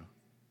saves you.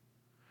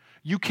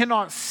 You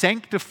cannot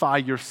sanctify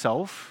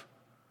yourself,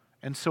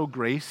 and so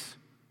grace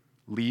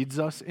leads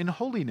us in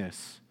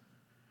holiness.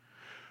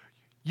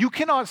 You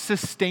cannot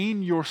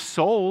sustain your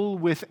soul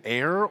with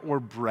air or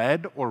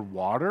bread or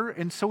water,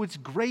 and so it's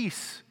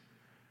grace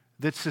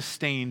that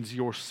sustains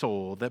your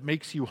soul, that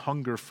makes you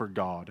hunger for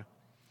God.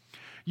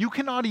 You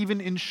cannot even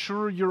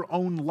ensure your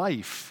own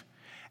life,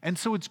 and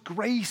so it's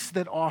grace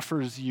that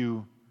offers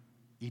you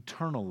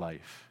eternal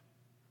life.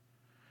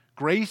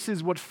 Grace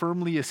is what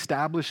firmly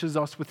establishes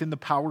us within the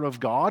power of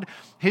God,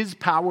 His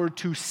power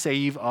to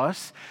save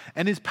us,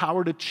 and His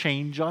power to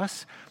change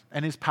us,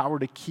 and His power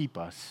to keep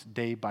us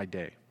day by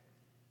day.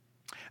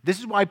 This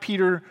is why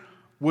Peter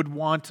would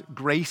want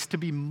grace to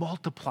be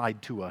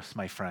multiplied to us,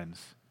 my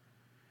friends.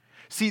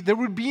 See, there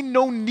would be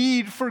no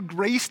need for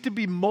grace to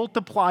be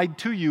multiplied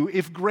to you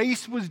if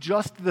grace was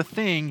just the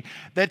thing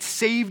that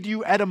saved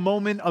you at a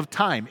moment of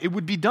time. It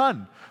would be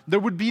done. There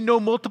would be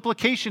no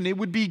multiplication. It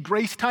would be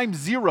grace times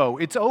 0.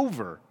 It's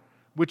over,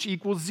 which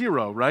equals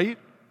 0, right?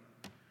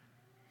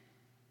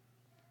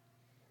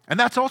 And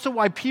that's also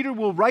why Peter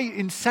will write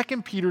in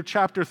 2 Peter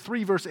chapter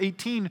 3, verse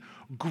 18,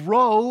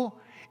 grow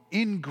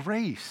in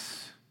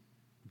grace.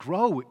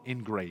 Grow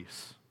in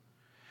grace.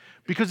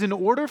 Because in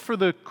order for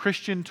the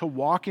Christian to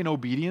walk in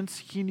obedience,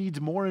 he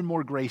needs more and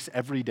more grace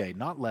every day,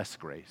 not less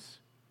grace.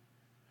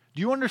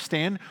 Do you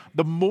understand?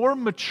 The more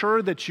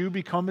mature that you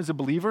become as a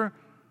believer,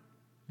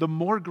 the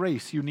more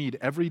grace you need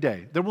every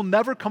day. There will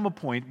never come a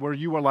point where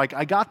you are like,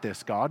 I got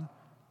this, God.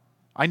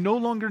 I no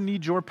longer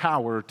need your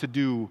power to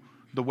do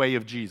the way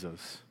of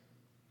Jesus.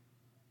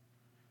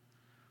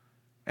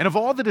 And of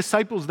all the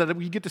disciples that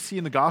we get to see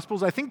in the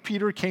Gospels, I think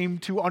Peter came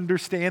to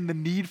understand the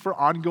need for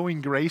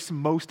ongoing grace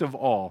most of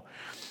all.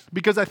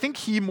 Because I think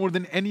he, more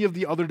than any of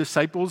the other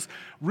disciples,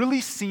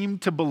 really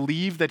seemed to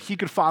believe that he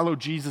could follow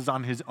Jesus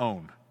on his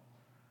own.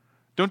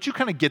 Don't you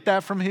kind of get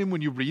that from him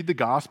when you read the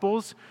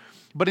Gospels?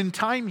 But in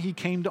time, he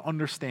came to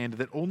understand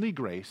that only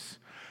grace,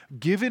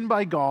 given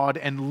by God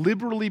and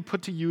liberally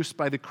put to use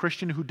by the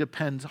Christian who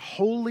depends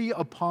wholly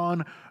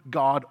upon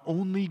God,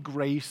 only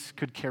grace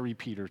could carry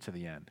Peter to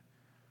the end.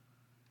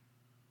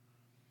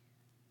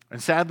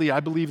 And sadly,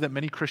 I believe that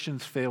many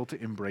Christians fail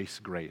to embrace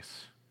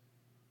grace.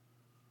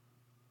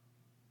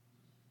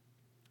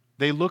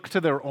 They look to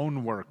their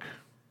own work,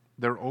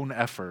 their own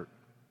effort,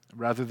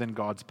 rather than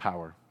God's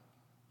power.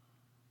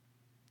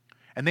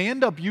 And they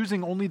end up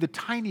using only the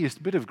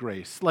tiniest bit of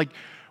grace. Like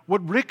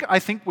what Rick, I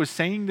think, was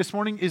saying this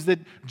morning is that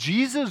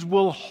Jesus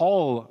will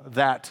haul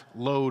that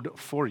load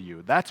for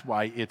you. That's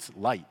why it's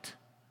light.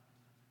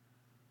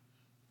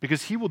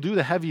 Because He will do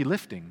the heavy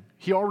lifting.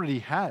 He already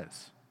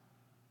has.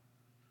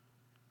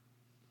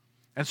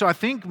 And so I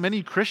think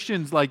many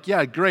Christians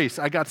grace,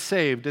 I got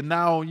saved, and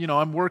now,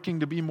 I'm working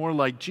to be more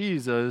like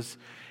Jesus.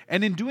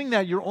 And in doing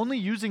that, you're only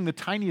using the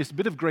tiniest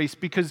bit of grace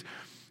because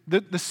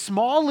the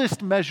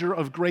smallest measure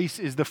of grace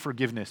is the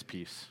forgiveness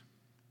piece.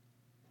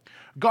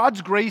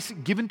 God's grace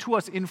given to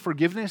us in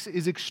forgiveness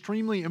is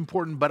extremely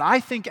important, but I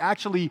think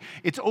actually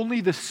it's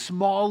only the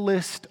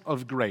smallest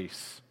of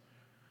grace.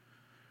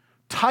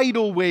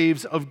 Tidal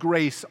waves of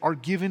grace are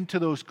given to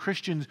those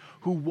Christians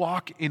who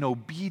walk in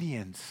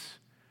obedience.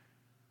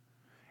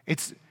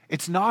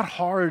 It's not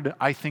hard,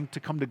 I think, to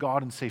come to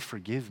God and say,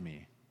 forgive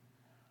me.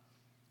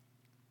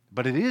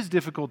 But it is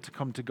difficult to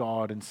come to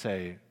God and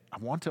say, I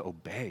want to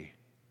obey.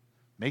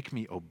 Make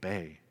me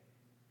obey.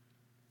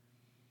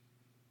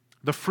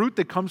 The fruit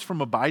that comes from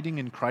abiding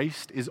in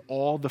Christ is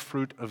all the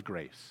fruit of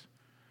grace,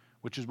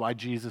 which is why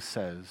Jesus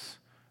says,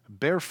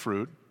 bear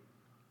fruit,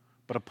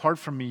 but apart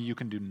from me, you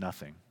can do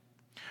nothing.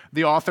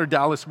 The author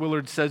Dallas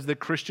Willard says that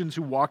Christians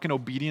who walk in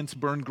obedience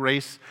burn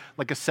grace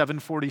like a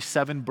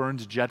 747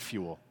 burns jet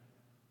fuel.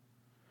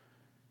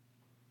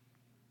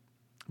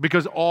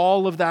 Because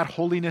all of that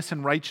holiness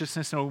and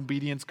righteousness and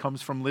obedience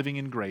comes from living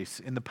in grace,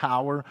 in the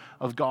power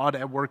of God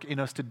at work in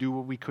us to do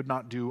what we could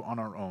not do on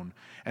our own.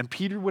 And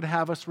Peter would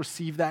have us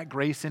receive that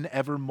grace in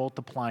ever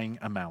multiplying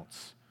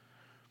amounts.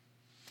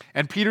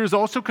 And Peter is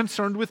also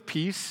concerned with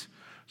peace,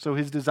 so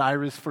his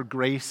desire is for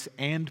grace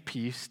and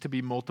peace to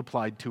be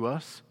multiplied to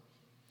us.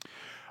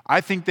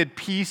 I think that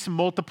peace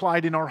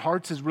multiplied in our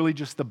hearts is really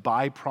just the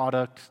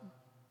byproduct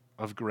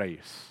of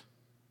grace.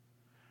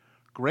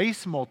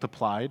 Grace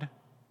multiplied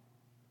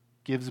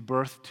gives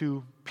birth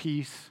to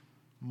peace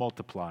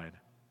multiplied.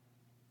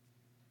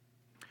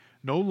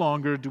 No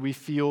longer do we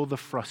feel the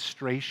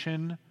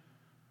frustration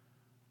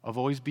of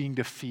always being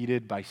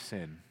defeated by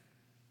sin.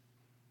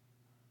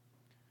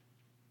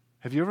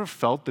 Have you ever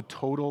felt the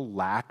total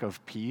lack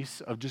of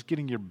peace of just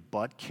getting your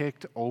butt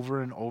kicked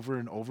over and over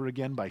and over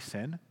again by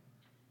sin?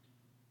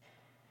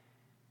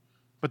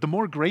 But the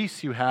more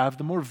grace you have,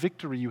 the more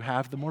victory you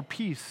have, the more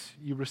peace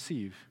you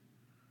receive.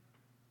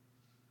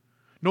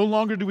 No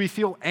longer do we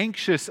feel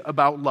anxious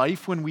about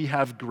life when we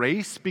have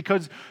grace,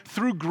 because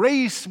through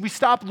grace we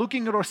stop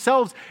looking at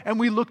ourselves and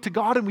we look to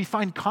God and we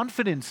find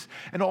confidence,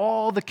 and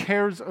all the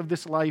cares of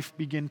this life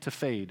begin to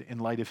fade in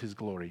light of His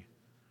glory.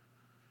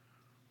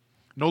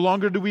 No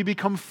longer do we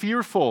become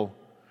fearful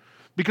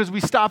because we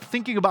stop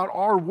thinking about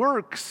our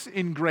works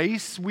in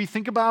grace. We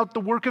think about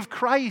the work of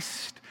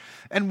Christ.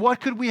 And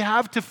what could we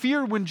have to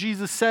fear when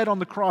Jesus said on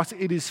the cross,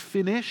 "It is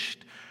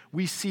finished"?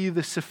 We see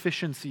the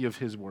sufficiency of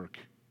His work.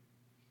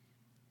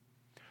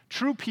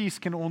 True peace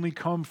can only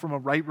come from a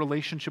right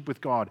relationship with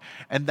God,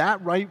 and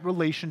that right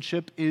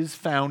relationship is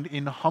found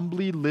in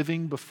humbly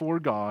living before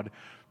God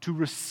to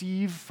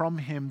receive from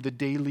Him the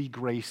daily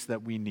grace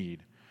that we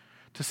need.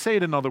 To say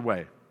it another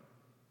way,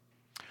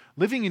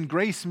 living in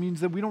grace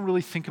means that we don't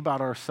really think about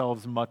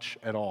ourselves much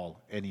at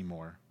all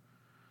anymore,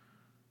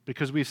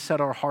 because we've set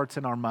our hearts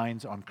and our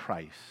minds on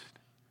Christ.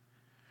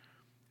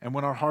 And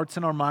when our hearts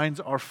and our minds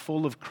are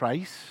full of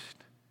Christ,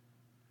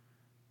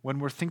 when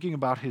we're thinking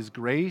about His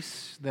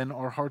grace, then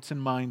our hearts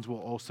and minds will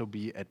also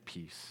be at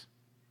peace.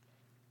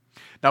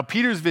 Now,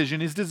 Peter's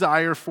vision, his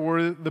desire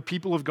for the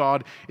people of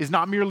God, is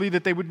not merely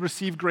that they would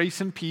receive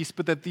grace and peace,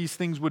 but that these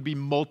things would be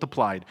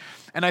multiplied.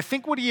 And I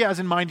think what he has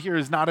in mind here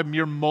is not a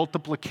mere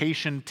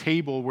multiplication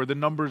table where the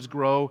numbers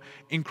grow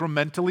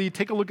incrementally.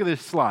 Take a look at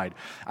this slide.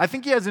 I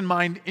think he has in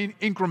mind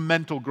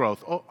incremental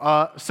growth.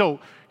 So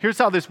here's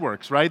how this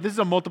works, right? This is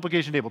a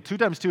multiplication table. 2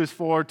 times 2 is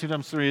 4, 2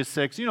 times 3 is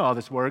 6. You know how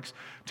this works.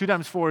 2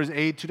 times 4 is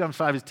 8, 2 times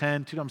 5 is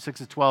 10, 2 times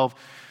 6 is 12.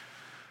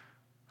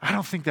 I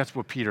don't think that's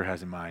what Peter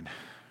has in mind.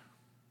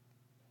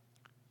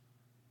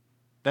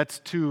 That's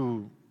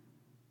too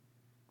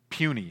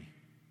puny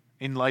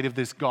in light of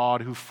this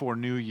God who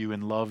foreknew you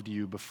and loved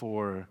you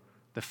before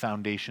the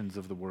foundations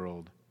of the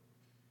world.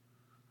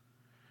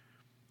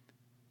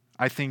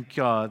 I think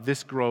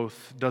this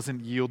growth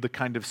doesn't yield the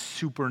kind of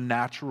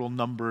supernatural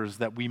numbers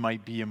that we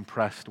might be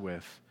impressed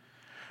with.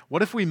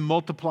 What if we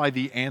multiply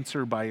the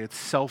answer by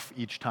itself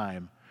each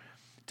time?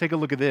 Take a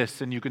look at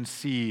this and you can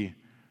see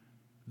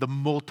the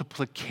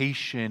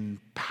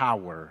multiplication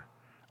power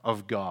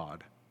of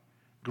God.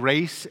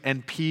 Grace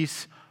and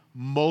peace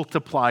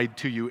multiplied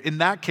to you. In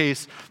that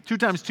case, 2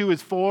 times 2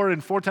 is 4,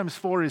 and 4 times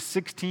 4 is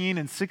 16,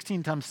 and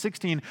 16 times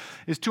 16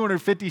 is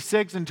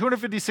 256, and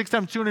 256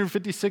 times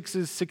 256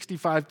 is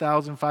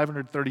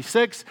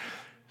 65,536.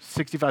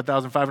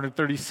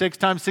 65,536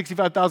 times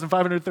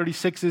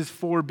 65,536 is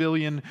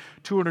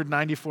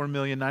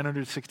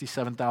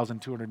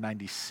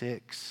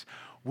 4,294,967,296.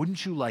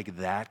 Wouldn't you like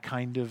that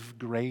kind of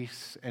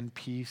grace and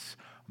peace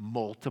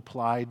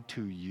multiplied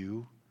to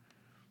you?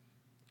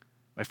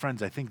 My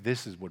friends, I think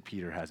this is what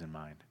Peter has in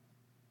mind.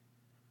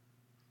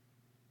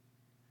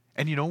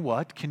 And you know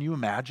what? Can you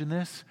imagine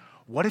this?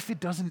 What if it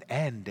doesn't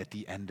end at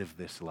the end of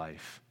this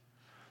life?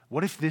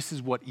 What if this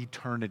is what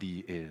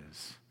eternity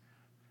is?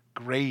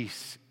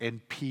 Grace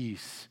and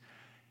peace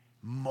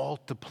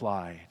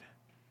multiplied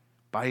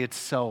by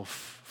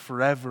itself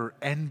forever,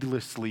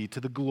 endlessly, to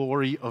the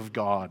glory of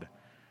God.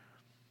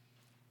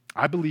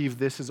 I believe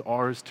this is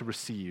ours to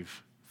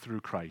receive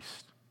through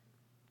Christ.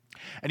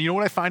 And you know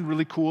what I find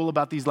really cool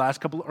about these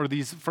first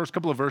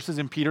couple of verses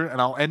in Peter,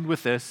 and I'll end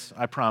with this,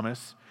 I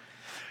promise.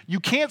 You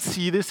can't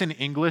see this in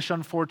English,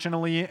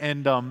 unfortunately,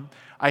 and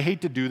I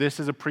hate to do this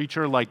as a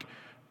preacher, like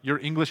your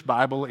English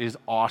Bible is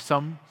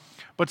awesome,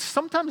 but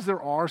sometimes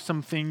there are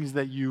some things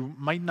that you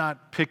might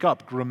not pick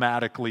up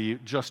grammatically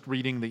just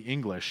reading the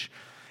English.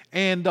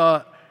 And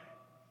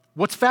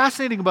what's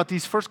fascinating about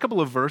these first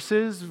couple of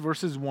verses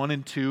 1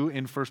 and 2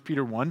 in 1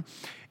 Peter 1,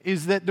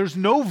 is that there's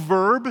no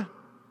verb.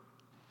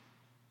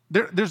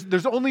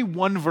 There's only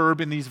one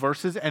verb in these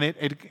verses, and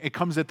it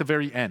comes at the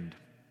very end.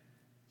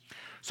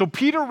 So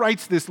Peter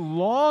writes this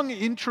long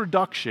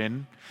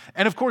introduction,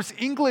 and of course,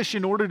 English,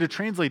 in order to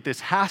translate this,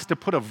 has to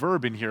put a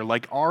verb in here.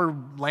 Like, our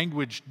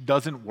language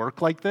doesn't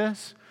work like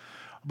this.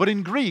 But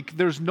in Greek,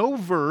 there's no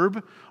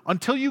verb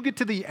until you get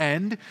to the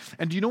end.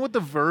 And do you know what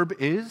the verb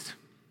is?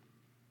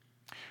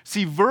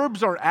 See,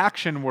 verbs are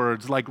action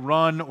words like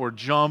run or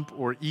jump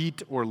or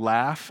eat or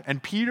laugh.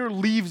 And Peter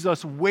leaves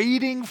us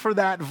waiting for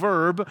that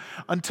verb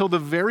until the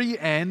very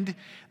end.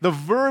 The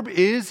verb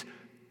is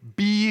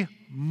be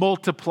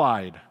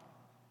multiplied.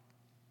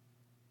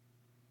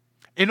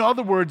 In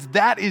other words,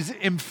 that is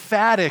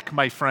emphatic,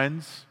 my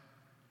friends.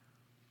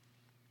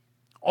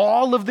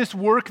 All of this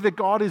work that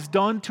God has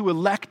done to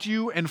elect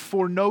you and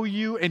foreknow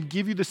you and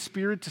give you the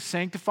Spirit to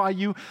sanctify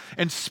you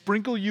and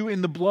sprinkle you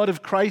in the blood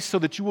of Christ so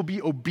that you will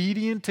be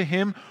obedient to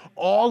Him,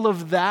 all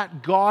of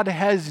that God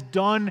has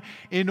done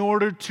in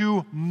order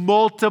to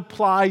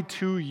multiply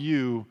to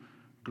you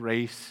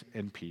grace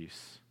and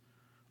peace.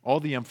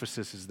 All the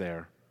emphasis is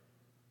there.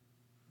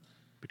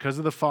 Because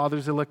of the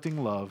Father's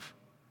electing love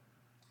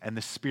and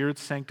the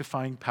Spirit's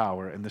sanctifying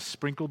power and the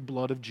sprinkled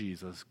blood of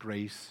Jesus,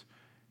 grace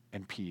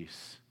and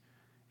peace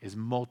is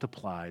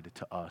multiplied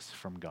to us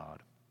from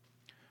God.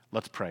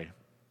 Let's pray.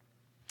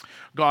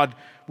 God,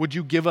 would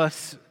you give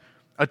us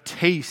a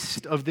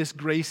taste of this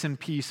grace and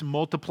peace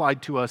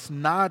multiplied to us,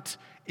 not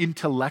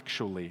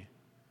intellectually,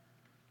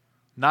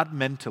 not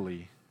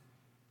mentally,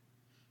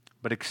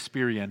 but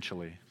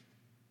experientially.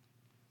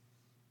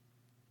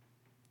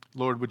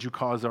 Lord, would you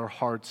cause our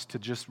hearts to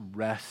just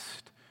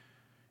rest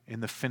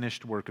in the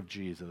finished work of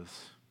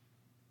Jesus?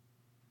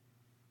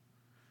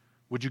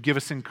 Would you give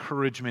us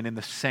encouragement in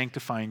the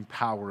sanctifying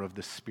power of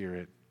the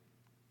Spirit?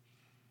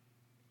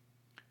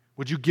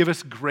 Would you give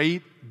us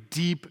great,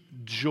 deep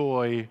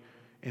joy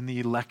in the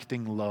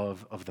electing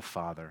love of the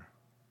Father?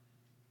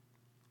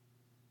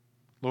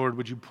 Lord,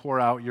 would you pour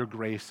out your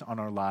grace on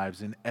our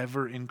lives in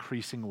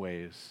ever-increasing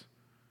ways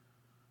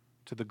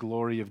to the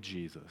glory of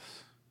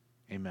Jesus?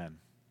 Amen.